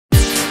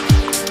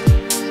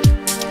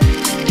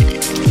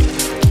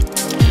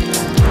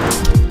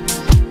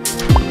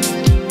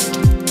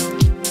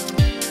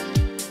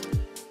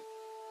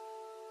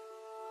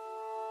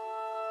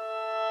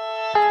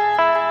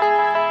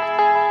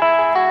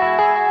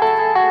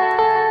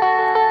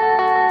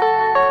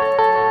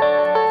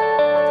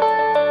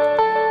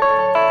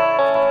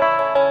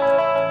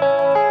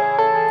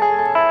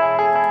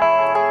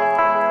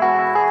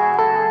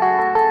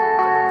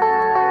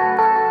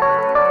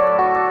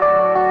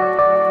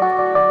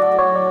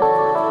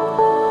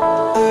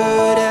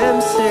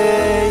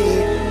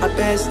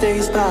as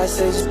days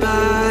passes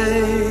by,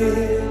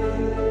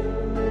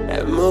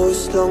 and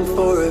most long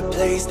for a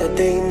place that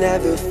they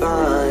never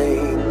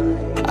find.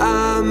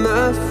 I'm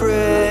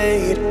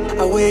afraid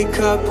I wake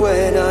up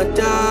when I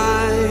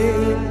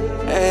die,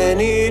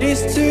 and it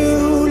is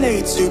too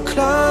late to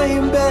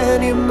climb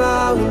any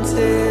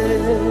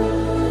mountain.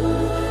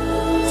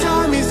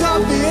 Time is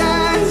of the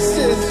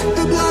essence,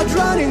 the blood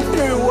running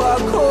through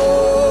our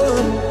core.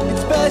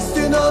 It's best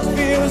to not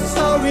feel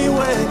sorry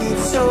when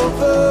it's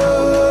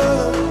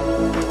over.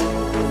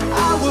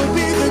 I will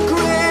be the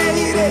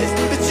greatest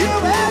that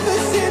you've ever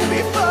seen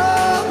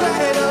before,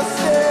 and I'll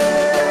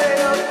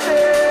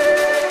stay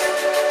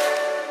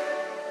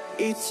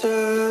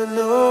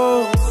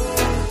eternal.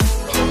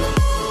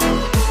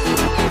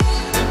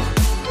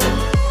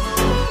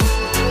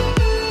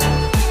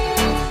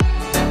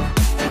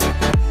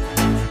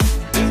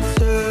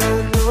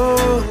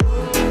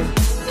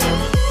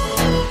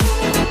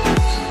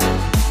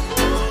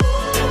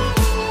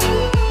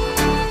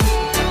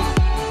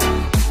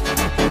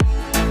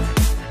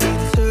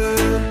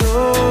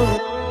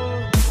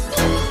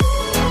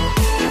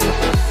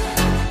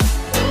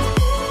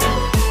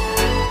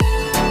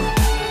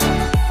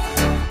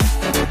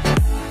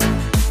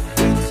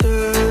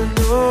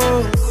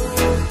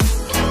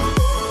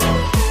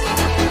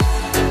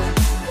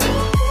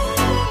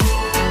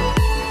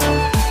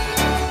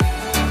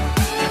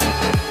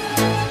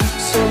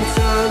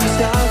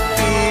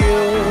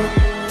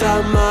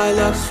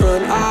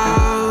 Run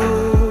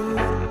out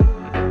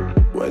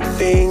when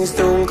things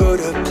don't go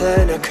to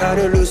plan. I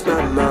kinda lose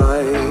my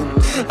mind.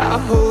 I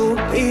hope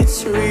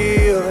it's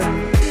real,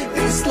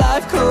 this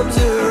life comes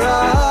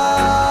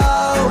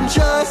around.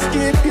 Just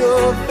keep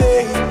your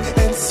faith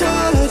and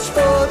search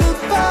for the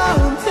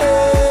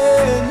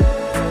fountain.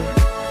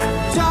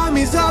 Time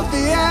is of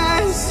the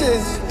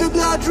essence, the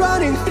blood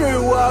running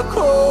through our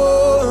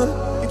core.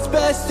 It's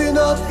best to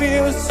not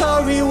feel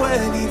sorry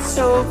when it's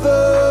over.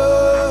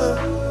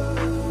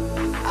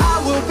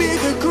 Will be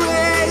the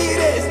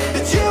greatest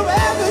that you've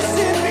ever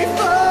seen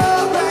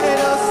before, and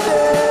I'll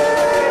stay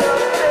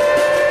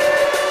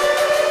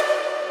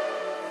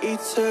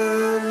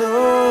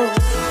eternal.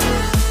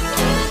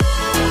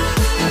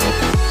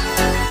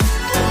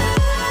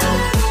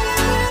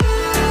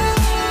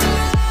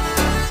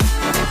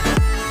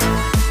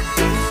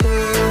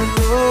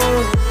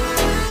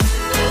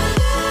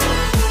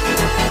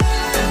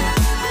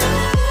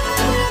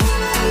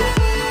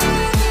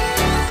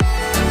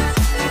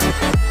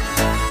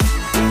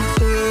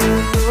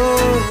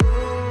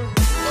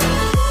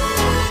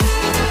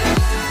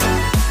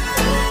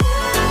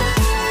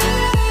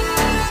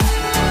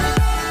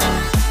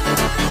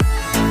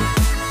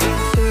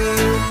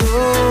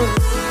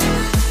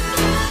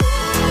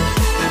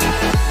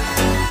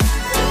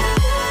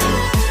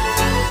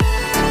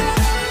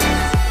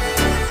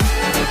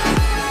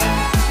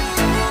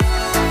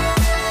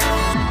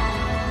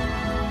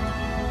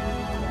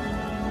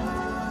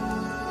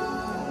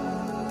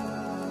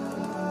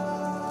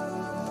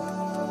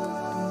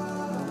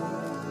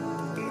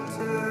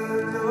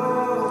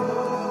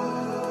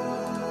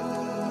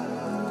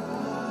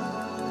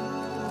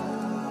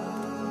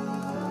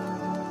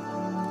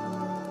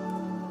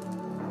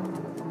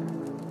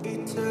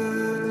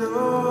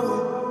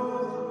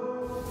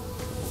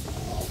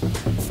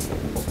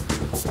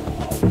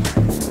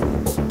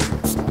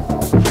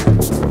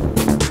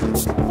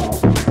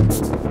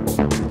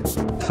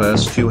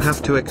 First you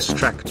have to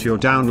extract your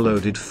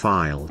downloaded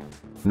file.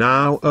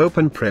 Now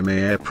open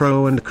Premiere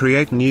Pro and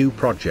create new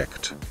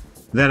project.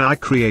 Then I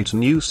create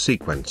new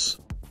sequence.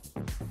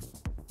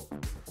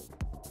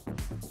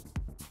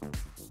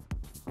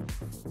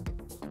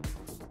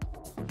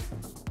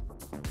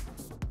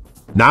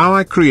 Now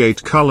I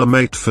create color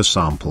mate for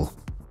sample.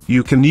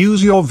 You can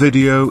use your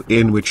video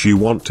in which you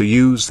want to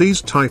use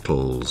these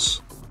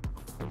titles.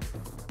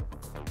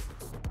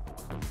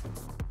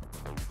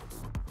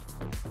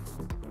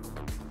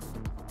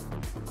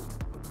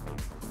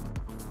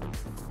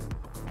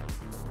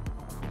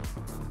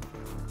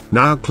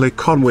 Now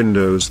click on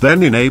Windows,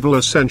 then enable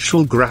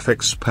Essential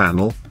Graphics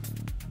panel.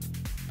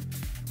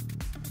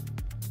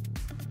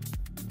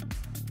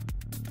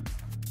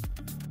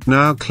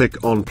 Now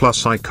click on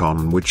plus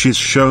icon which is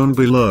shown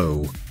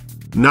below.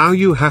 Now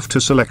you have to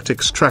select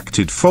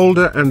extracted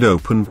folder and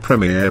open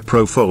Premiere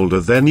Pro folder,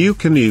 then you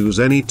can use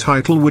any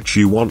title which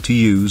you want to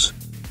use.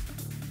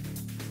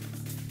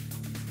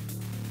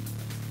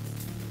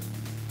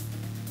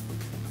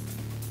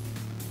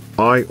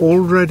 I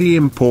already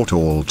import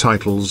all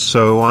titles,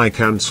 so I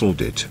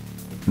cancelled it.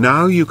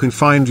 Now you can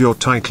find your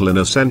title in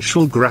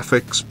Essential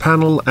Graphics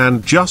panel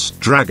and just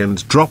drag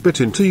and drop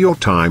it into your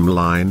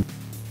timeline.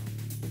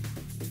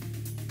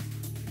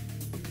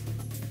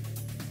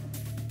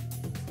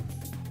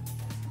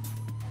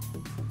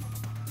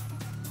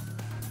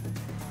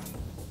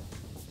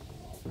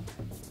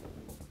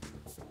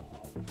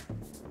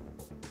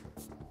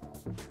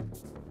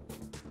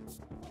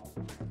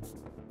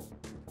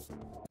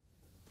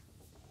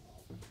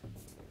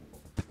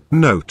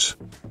 Note: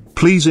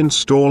 Please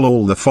install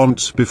all the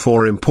fonts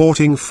before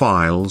importing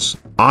files.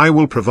 I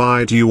will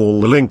provide you all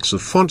the links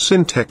of fonts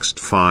in text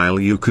file.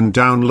 You can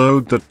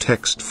download the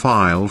text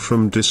file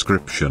from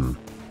description.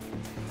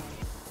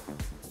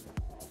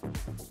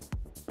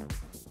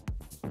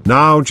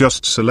 Now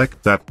just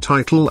select that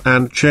title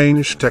and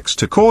change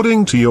text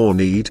according to your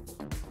need.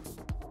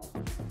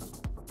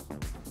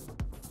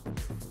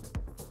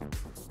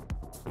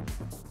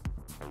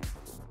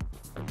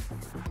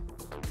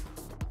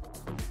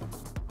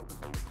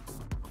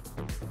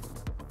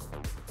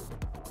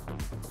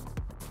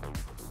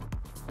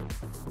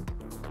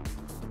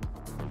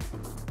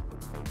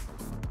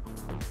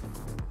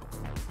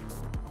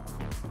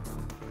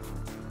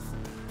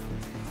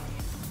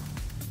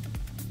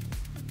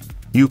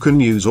 You can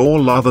use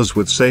all others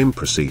with same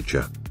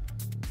procedure.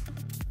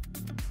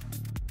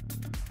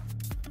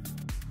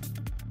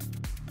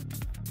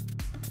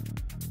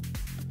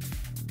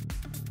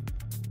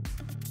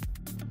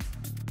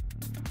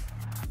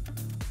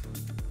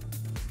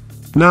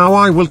 Now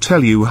I will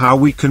tell you how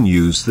we can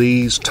use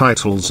these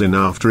titles in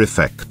After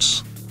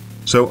Effects.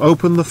 So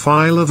open the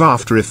file of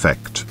After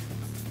Effects.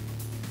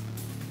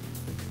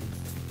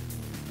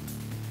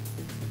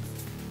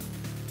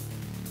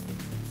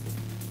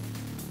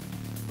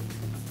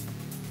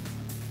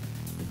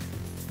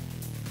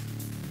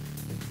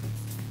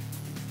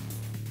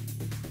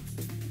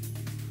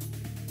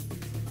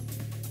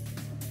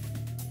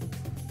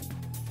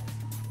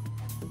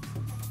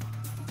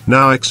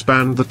 Now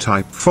expand the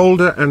type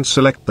folder and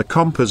select the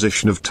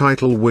composition of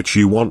title which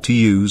you want to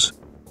use.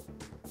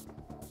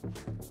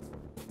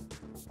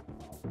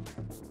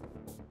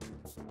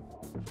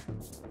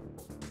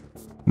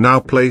 Now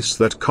place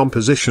that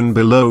composition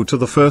below to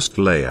the first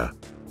layer.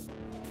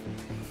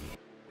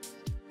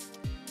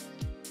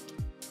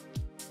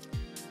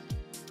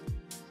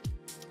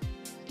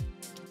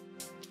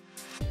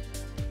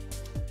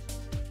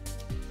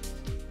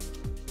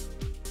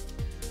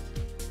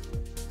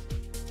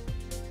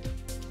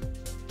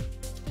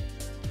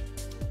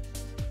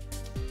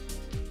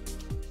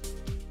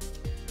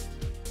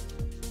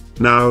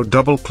 Now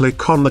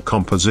double-click on the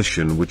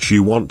composition which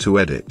you want to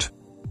edit.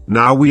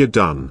 Now we are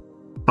done.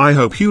 I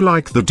hope you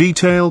like the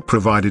detail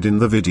provided in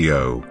the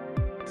video.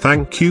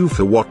 Thank you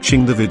for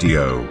watching the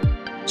video.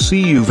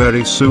 See you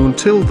very soon.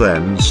 Till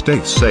then,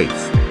 stay safe,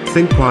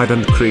 think wide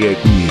and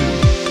create new.